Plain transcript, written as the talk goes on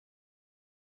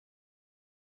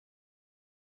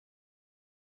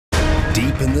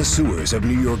Deep in the sewers of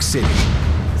New York City,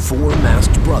 four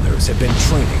masked brothers have been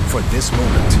training for this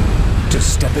moment to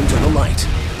step into the light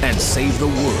and save the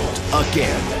world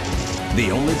again. The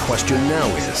only question now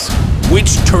is,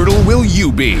 which turtle will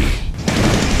you be?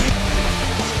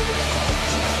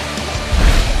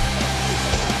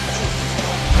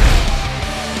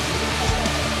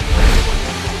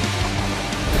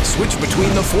 Switch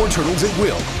between the four turtles at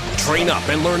will. Train up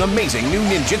and learn amazing new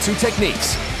ninjutsu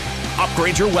techniques.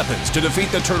 Upgrade your weapons to defeat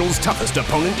the turtles' toughest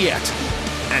opponent yet.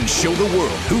 And show the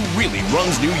world who really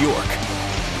runs New York.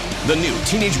 The new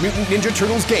Teenage Mutant Ninja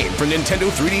Turtles game for Nintendo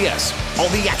 3DS. All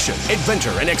the action,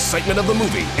 adventure, and excitement of the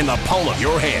movie in the palm of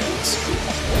your hands.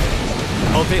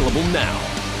 Available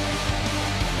now.